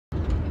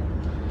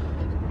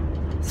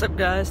What's up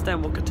guys,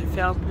 Dan Walker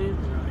 2000 here.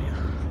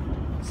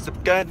 What's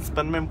up guys, it's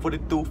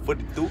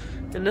Spiderman4242.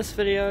 In this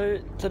video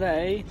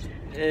today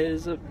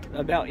is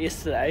about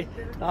yesterday.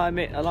 I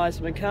met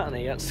Eliza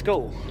McCartney at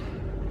school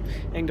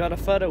and got a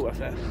photo with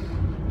her.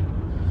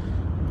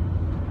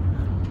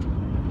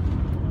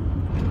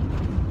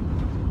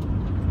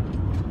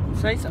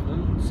 Say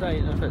something, say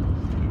if it...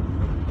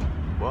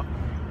 What?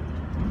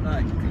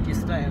 Like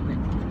yesterday I met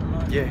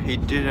Eliza. Yeah, he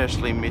did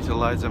actually meet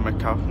Eliza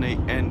McCartney,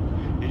 and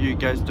if you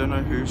guys don't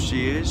know who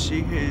she is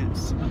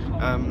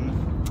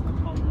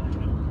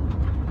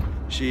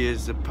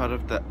a part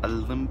of the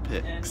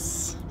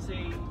Olympics.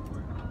 And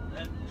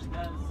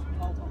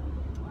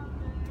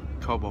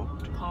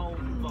Cobalt. pole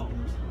vault.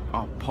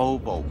 Oh, pole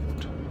vault.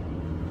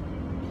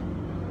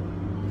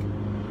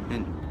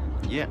 And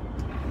yeah.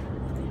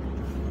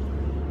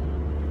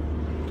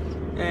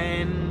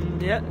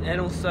 And yeah, and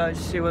also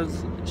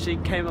she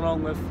came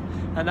along with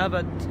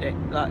another,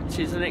 like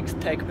she's an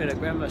ex-Takapuna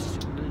grammar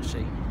student, isn't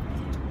she?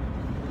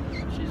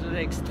 She's an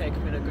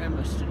ex-Takapuna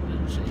grammar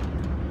student, isn't she?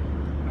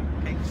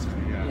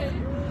 Yeah.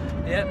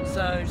 Yep,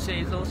 so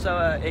she's also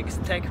an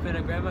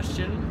ex-Takapuna grammar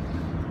student.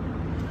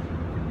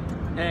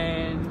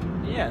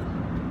 And yeah,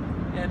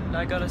 and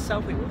I got a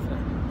selfie with her.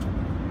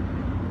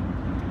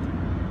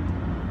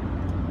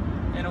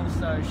 And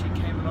also she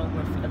came along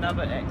with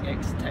another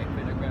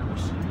ex-Takapuna grammar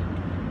student,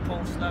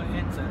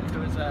 who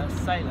was a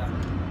sailor.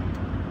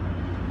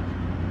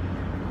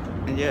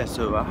 And yeah,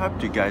 so I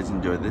hope you guys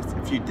enjoyed this.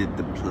 If you did,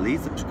 then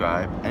please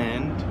subscribe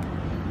and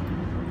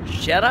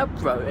Shut up,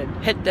 bro, and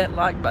hit that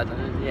like button.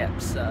 And yeah,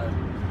 so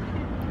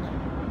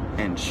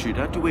shoot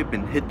out your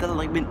weapon, hit the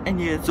like button,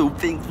 and yeah, so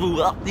thanks for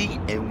watching,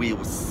 and we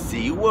will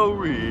see you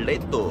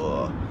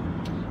later.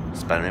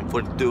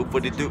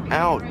 Spiderman4242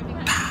 out.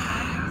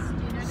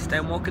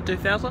 Stan Walker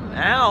 2000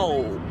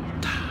 out.